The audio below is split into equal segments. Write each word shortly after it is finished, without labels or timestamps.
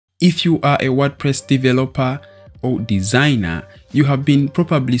If you are a WordPress developer or designer, you have been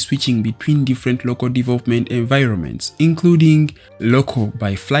probably switching between different local development environments, including local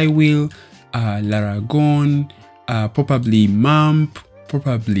by Flywheel, Laragon, probably MAMP,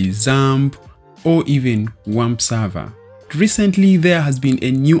 probably XAMPP, or even WAMP server. Recently, there has been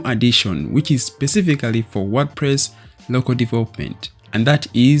a new addition which is specifically for WordPress local development, and that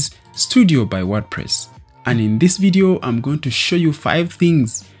is Studio by WordPress. And in this video, I'm going to show you 5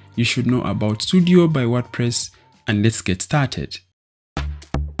 things you should know about Studio by WordPress, and let's get started.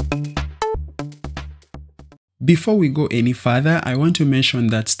 Before we go any further, I want to mention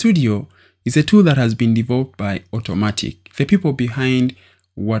that Studio is a tool that has been developed by Automatic, the people behind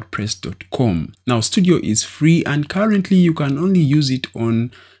WordPress.com. Now, Studio is free and currently you can only use it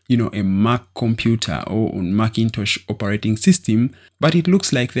on a Mac computer or on Macintosh operating system, but it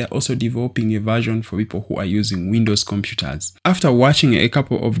looks like they're also developing a version for people who are using Windows computers. After watching a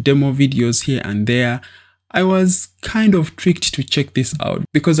couple of demo videos here and there, I was kind of tricked to check this out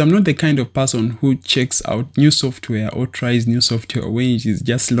because I'm not the kind of person who checks out new software or tries new software when it is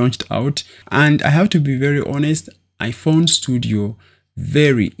just launched out. And I have to be very honest, I found Studio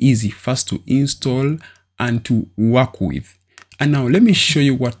very easy first to install and to work with. And now let me show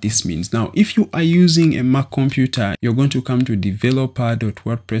you what this means. Now, if you are using a Mac computer, you're going to come to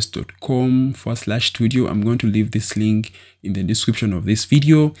developer.wordpress.com/studio. I'm going to leave this link in the description of this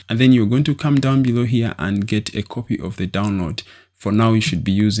video. And then you're going to come down below here and get a copy of the download. For now, you should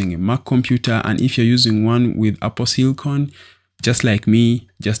be using a Mac computer. And if you're using one with Apple Silicon, just like me,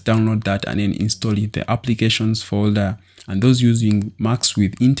 just download that and then install it in the applications folder. And those using Macs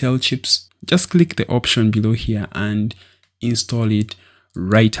with Intel chips, just click the option below here and install it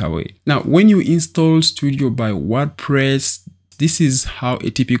right away. Now, when you install Studio by WordPress, this is how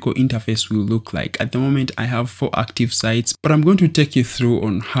a typical interface will look like. At the moment, I have 4 active sites, but I'm going to take you through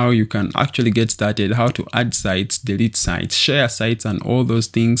on how you can actually get started, how to add sites, delete sites, share sites, and all those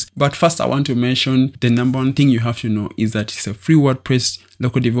things. But first, I want to mention the number one thing you have to know is that it's a free WordPress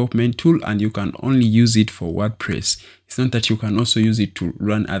local development tool and you can only use it for WordPress. It's not that you can also use it to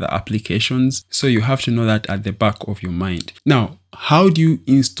run other applications. So you have to know that at the back of your mind. Now, how do you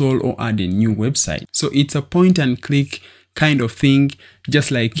install or add a new website? So it's a point and click kind of thing.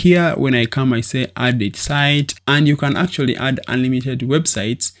 Just like here, when I come, I say add a site, and you can actually add unlimited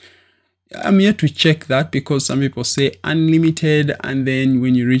websites. I'm yet to check that because some people say unlimited, and then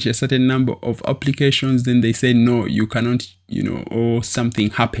when you reach a certain number of applications, then they say no, you cannot, or something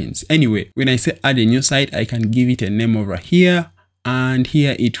happens. Anyway, when I say add a new site, I can give it a name over here, and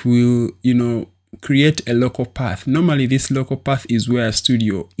here it will, create a local path. Normally, this local path is where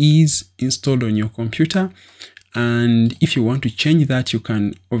Studio is installed on your computer. And if you want to change that, you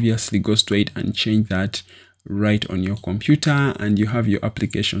can obviously go straight and change that right on your computer, and you have your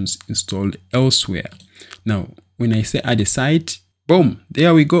applications installed elsewhere. Now, when I say add a site, boom,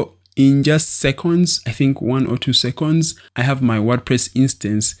 there we go. In just seconds, I think 1 or 2 seconds, I have my WordPress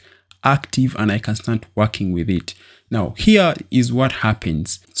instance active and I can start working with it. Now, here is what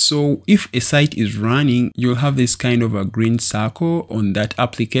happens. So if a site is running, you'll have this kind of a green circle on that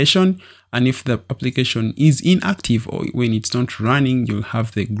application. And if the application is inactive or when it's not running, you'll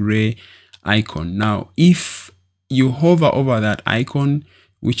have the gray icon. Now, if you hover over that icon,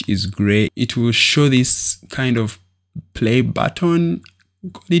 which is gray, it will show this kind of play button,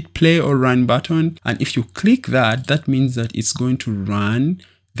 call it play or run button. And if you click that, that means that it's going to run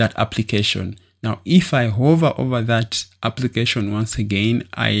that application. Now, if I hover over that application once again,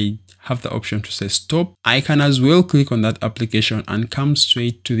 I have the option to say stop. I can as well click on that application and come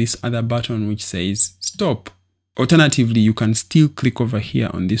straight to this other button which says stop. Alternatively, you can still click over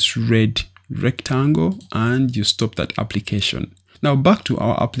here on this red rectangle and you stop that application. Now, back to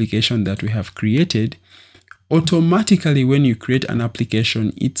our application that we have created. Automatically, when you create an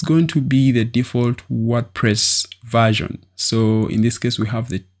application, it's going to be the default WordPress version. So in this case, we have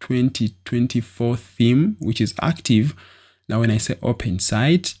the 2024 theme, which is active. Now, when I say open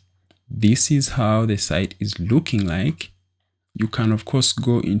site, this is how the site is looking like. You can, of course,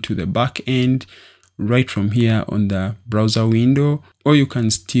 go into the back end right from here on the browser window, or you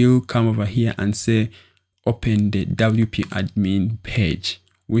can still come over here and say open the WP admin page,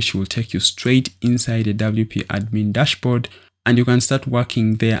 which will take you straight inside the WP admin dashboard, and you can start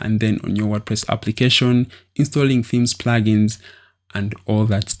working there and then on your WordPress application, installing themes, plugins, and all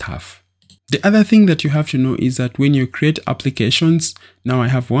that stuff. The other thing that you have to know is that when you create applications, now I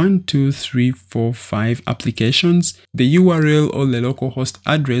have 1, 2, 3, 4, 5 applications. The URL or the localhost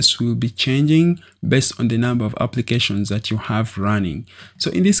address will be changing based on the number of applications that you have running. So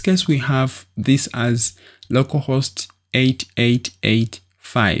in this case, we have this as localhost 8885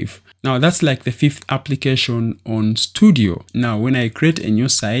 5. Now that's like the 5th application on Studio. Now when I create a new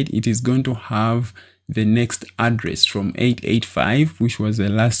site, it is going to have the next address from 885, which was the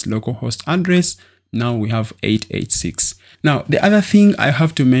last localhost address. Now we have 886. Now the other thing I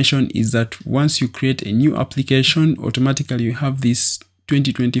have to mention is that once you create a new application, automatically you have this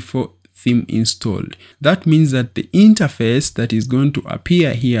 2024 theme installed. That means that the interface that is going to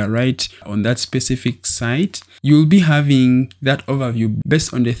appear here right on that specific site, you'll be having that overview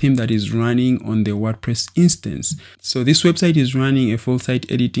based on the theme that is running on the WordPress instance. So this website is running a full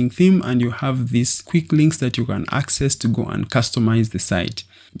site editing theme, and you have these quick links that you can access to go and customize the site.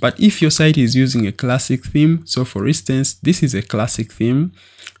 But if your site is using a classic theme, so for instance, this is a classic theme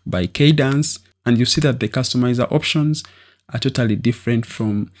by Addons, and you see that the customizer options are totally different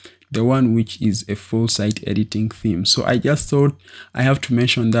from the one which is a full site editing theme. So I just thought I have to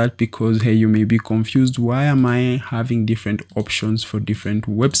mention that because hey, you may be confused. Why am I having different options for different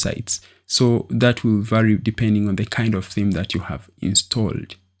websites? So that will vary depending on the kind of theme that you have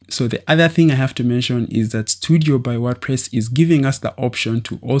installed. So the other thing I have to mention is that Studio by WordPress is giving us the option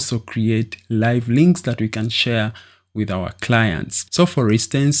to also create live links that we can share with our clients. So for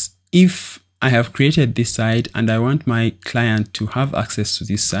instance, if I have created this site and I want my client to have access to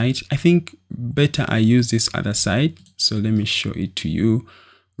this site, I think better I use this other site. So let me show it to you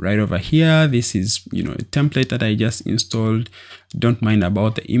right over here. This is, a template that I just installed. Don't mind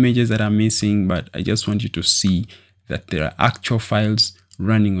about the images that are missing, but I just want you to see that there are actual files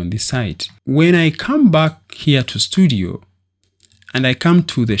running on this site. When I come back here to Studio and I come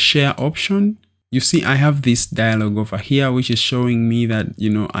to the share option, you see I have this dialog over here, which is showing me that,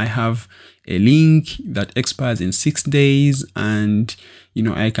 I have a link that expires in 6 days, and,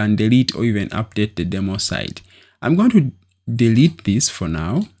 I can delete or even update the demo site. I'm going to delete this for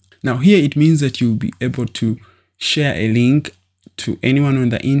now. Now here it means that you'll be able to share a link to anyone on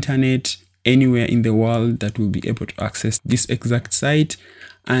the internet, anywhere in the world that will be able to access this exact site,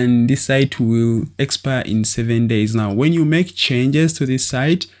 and this site will expire in 7 days. Now when you make changes to this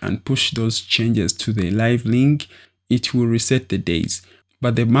site and push those changes to the live link, it will reset the days,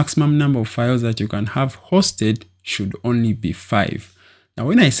 but the maximum number of files that you can have hosted should only be 5. Now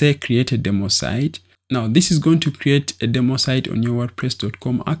when I say create a demo site, now this is going to create a demo site on your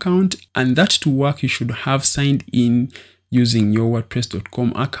WordPress.com account, and that to work you should have signed in using your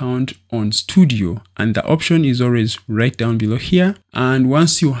WordPress.com account on Studio, and the option is always right down below here. And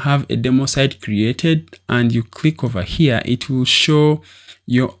once you have a demo site created and you click over here, it will show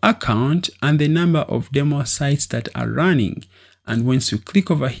your account and the number of demo sites that are running. And once you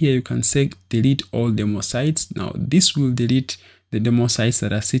click over here, you can say delete all demo sites. Now this will delete the demo sites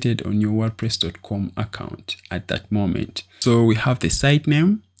that are seated on your WordPress.com account at that moment. So we have the site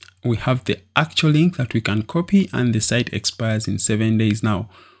name, we have the actual link that we can copy, and the site expires in 7 days. Now,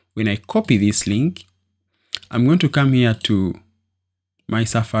 when I copy this link, I'm going to come here to my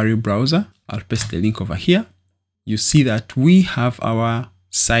Safari browser. I'll paste the link over here. You see that we have our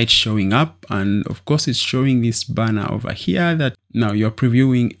site showing up, and of course it's showing this banner over here that now you're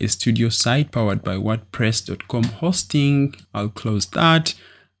previewing a studio site powered by WordPress.com hosting. I'll close that,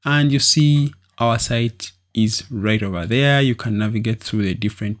 and you see our site is right over there. You can navigate through the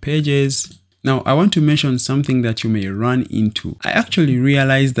different pages. Now I want to mention something that you may run into. I actually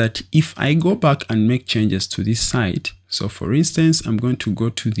realized that if I go back and make changes to this site, so for instance, I'm going to go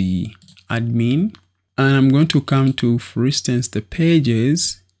to the admin and I'm going to come to, for instance, the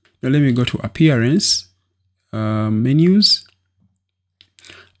pages. Now let me go to appearance, menus.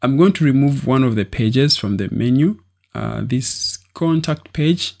 I'm going to remove one of the pages from the menu, this contact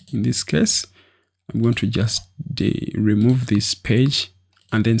page in this case. I'm going to just remove this page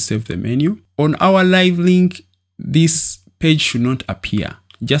and then save the menu. On our live link, this page should not appear.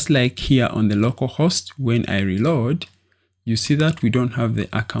 Just like here on the local host, when I reload, you see that we don't have the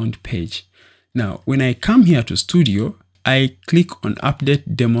account page. Now, when I come here to Studio, I click on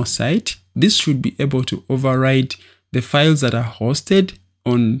Update Demo Site. This should be able to override the files that are hosted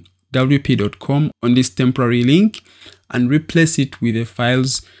on wp.com on this temporary link and replace it with the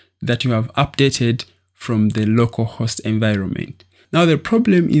files that you have updated from the local host environment. Now the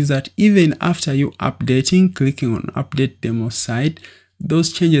problem is that even after you updating, clicking on Update Demo Site,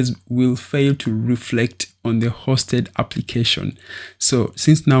 those changes will fail to reflect on the hosted application. So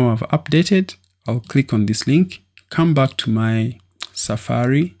since now I've updated, I'll click on this link, come back to my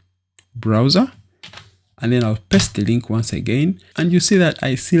Safari browser, and then I'll paste the link once again. And you see that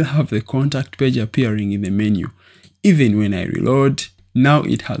I still have the contact page appearing in the menu. Even when I reload, now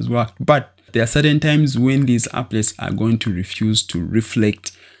it has worked. But there are certain times when these applets are going to refuse to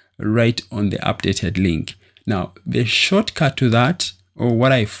reflect right on the updated link. Now, the shortcut to that, or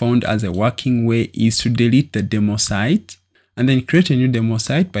what I found as a working way, is to delete the demo site and then create a new demo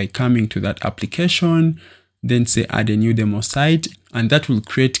site by coming to that application, then say add a new demo site, and that will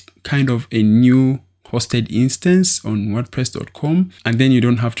create kind of a new hosted instance on WordPress.com. And then you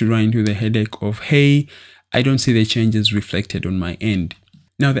don't have to run into the headache of, hey, I don't see the changes reflected on my end.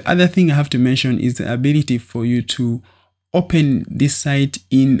 Now, the other thing I have to mention is the ability for you to open this site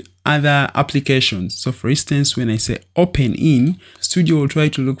in other applications. So for instance, when I say open in, Studio will try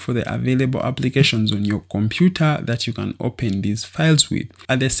to look for the available applications on your computer that you can open these files with.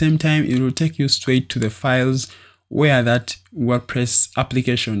 At the same time, it will take you straight to the files where that WordPress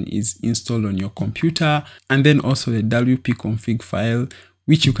application is installed on your computer, and then also the WP config file,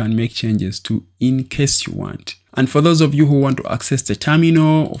 which you can make changes to in case you want. And for those of you who want to access the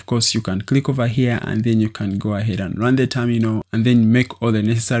terminal, of course, you can click over here and then you can go ahead and run the terminal and then make all the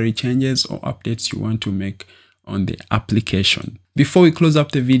necessary changes or updates you want to make on the application. Before we close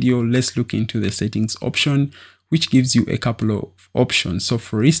up the video, let's look into the settings option, which gives you a couple of options. So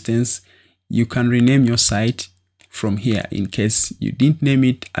for instance, you can rename your site from here in case you didn't name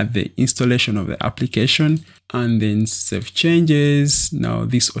it at the installation of the application, and then save changes. Now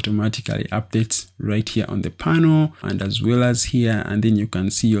this automatically updates right here on the panel and as well as here, and then you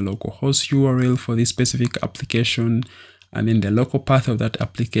can see your localhost URL for this specific application, and then the local path of that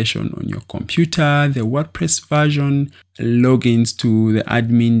application on your computer, the WordPress version, logins to the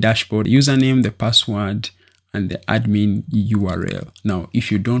admin dashboard, username, the password, and the admin URL. Now,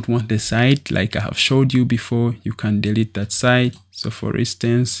 if you don't want the site, like I have showed you before, you can delete that site. So for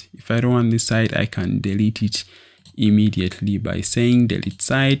instance, if I don't want this site, I can delete it immediately by saying delete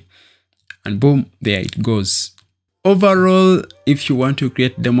site, and boom, there it goes. Overall, if you want to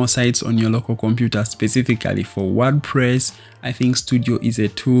create demo sites on your local computer specifically for WordPress, I think Studio is a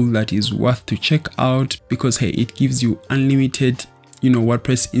tool that is worth to check out because, hey, it gives you unlimited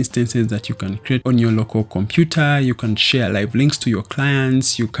WordPress instances that you can create on your local computer. You can share live links to your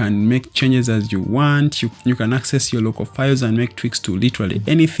clients. You can make changes as you want. You can access your local files and make tweaks to literally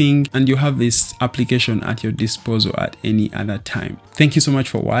anything. And you have this application at your disposal at any other time. Thank you so much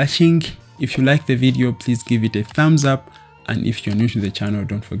for watching. If you like the video, please give it a thumbs up. And if you're new to the channel,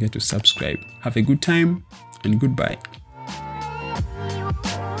 don't forget to subscribe. Have a good time and goodbye.